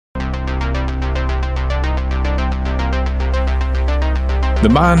The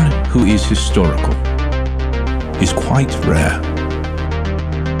man who is historical is quite rare.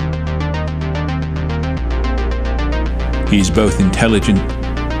 He is both intelligent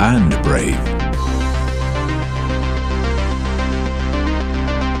and brave.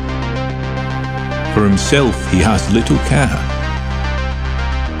 For himself, he has little care.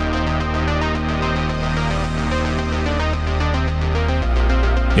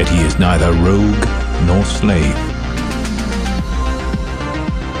 Yet he is neither rogue nor slave.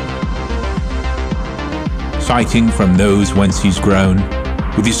 Citing from those whence he's grown,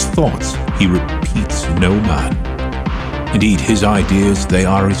 with his thoughts he repeats no man. Indeed, his ideas, they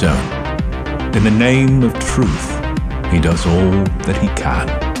are his own. In the name of truth, he does all that he can.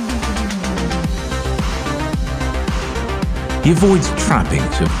 He avoids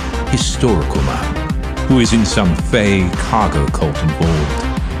trappings of historical man, who is in some fey cargo cult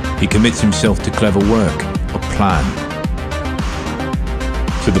involved. He commits himself to clever work or plan,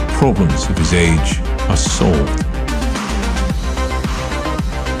 so the problems of his age are solved.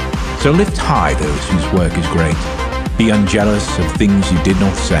 So lift high those whose work is great. Be unjealous of things you did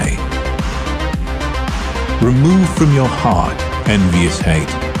not say. Remove from your heart envious hate.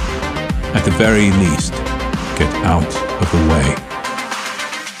 At the very least, get out of the way.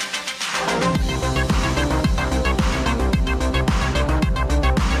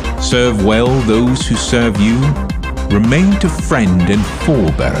 Serve well those who serve you. Remain to friend and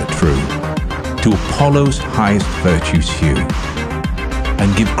forebearer true, to Apollo's highest virtues hew,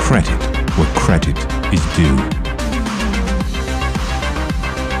 and give credit where credit is due.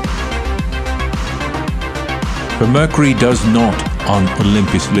 For Mercury does not on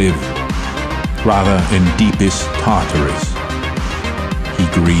Olympus live, rather in deepest Tartarus he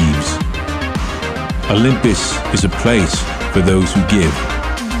grieves. Olympus is a place for those who give,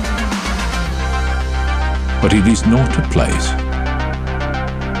 but it is not a place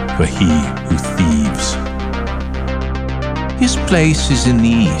for he who thieves. His place is in the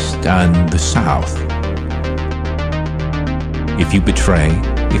east and the south. If you betray,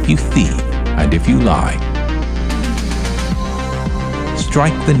 if you thieve, and if you lie,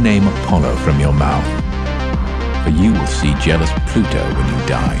 strike the name Apollo from your mouth, for you will see jealous Pluto when you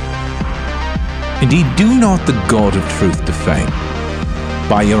die. Indeed, do not the God of truth defame,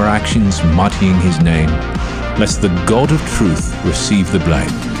 by your actions muddying his name, lest the God of truth receive the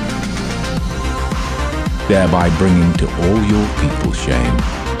blame, thereby bringing to all your people shame.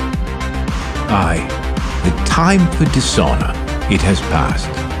 Aye, the time for dishonor, it has passed.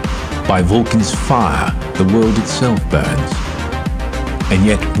 By Vulcan's fire the world itself burns, and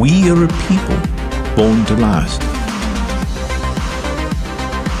yet we are a people born to last.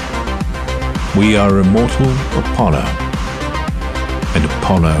 We are immortal Apollo, and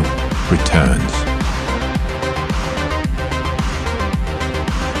Apollo returns.